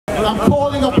I'm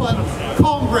calling upon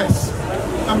Congress.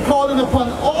 I'm calling upon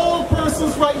all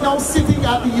persons right now sitting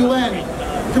at the UN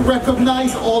to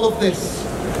recognize all of this.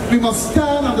 We must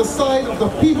stand on the side of the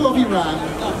people of Iran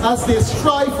as they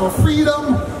strive for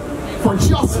freedom, for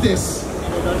justice,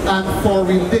 and for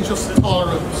religious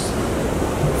tolerance.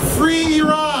 Free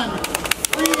Iran!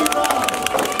 Free Iran!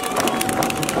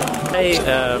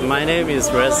 Hi, my name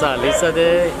is Reza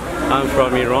Alizadeh. I'm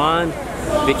from Iran.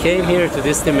 We came here to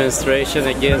this demonstration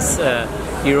against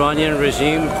Iranian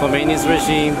regime, Khomeini's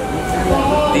regime.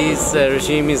 This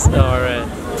regime is our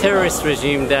terrorist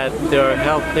regime that they are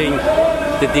helping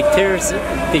the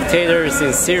dictators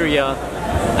in Syria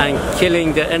and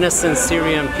killing the innocent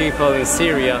Syrian people in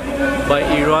Syria by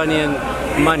Iranian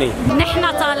money. نحن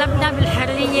طالبنا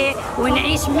بالحرية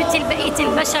ونعيش مثل بقية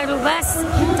البشر وبس.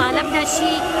 طالبنا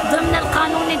شيء ضمن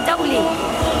القانون الدولي.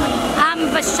 قام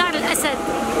بشار الأسد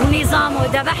ونظامه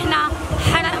ذبحنا،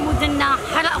 حرق مدننا،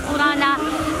 حرق قرانا،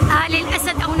 قال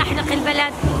الأسد أو نحرق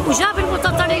البلد، وجاب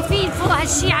المتطرفين فوق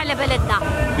هالشيء على بلدنا.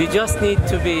 We just need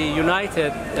to be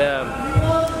united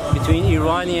between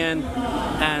Iranian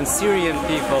and Syrian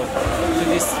people to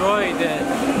destroy the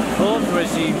old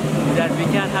regime, that we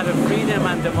can have a freedom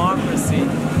and democracy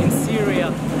in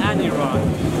Syria and Iran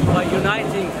by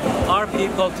uniting our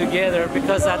people together,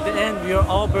 because at the end we are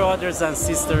all brothers and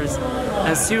sisters,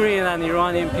 and Syrian and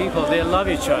Iranian people, they love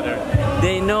each other.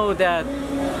 They know that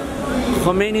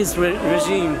Khomeini's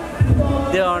regime,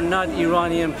 they are not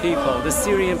Iranian people. The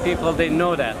Syrian people, they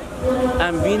know that.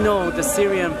 And we know the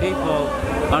Syrian people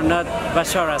are not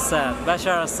Bashar Assad.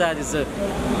 Bashar Assad is a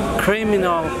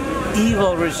criminal,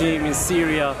 evil regime in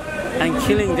Syria and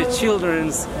killing the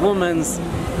children's, women's,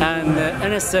 and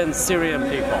innocent Syrian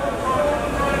people.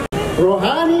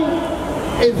 Rouhani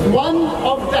is one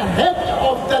of the heads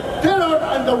of the terror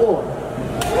and the war.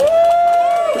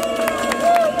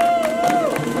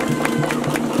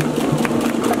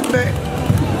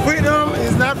 Freedom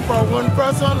is not for one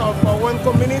person or for one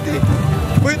community.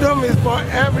 Freedom is for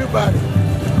everybody.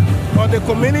 For the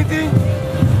community,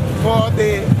 for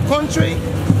the country,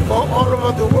 for all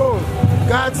over the world.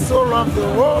 God so loved the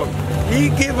world, He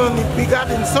gave His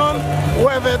begotten Son,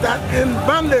 whoever that in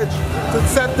bondage, to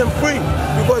set them free.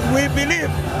 Because we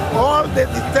believe all the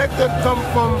detected come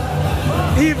from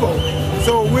evil.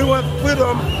 So we want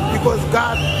freedom because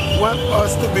God wants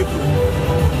us to be free.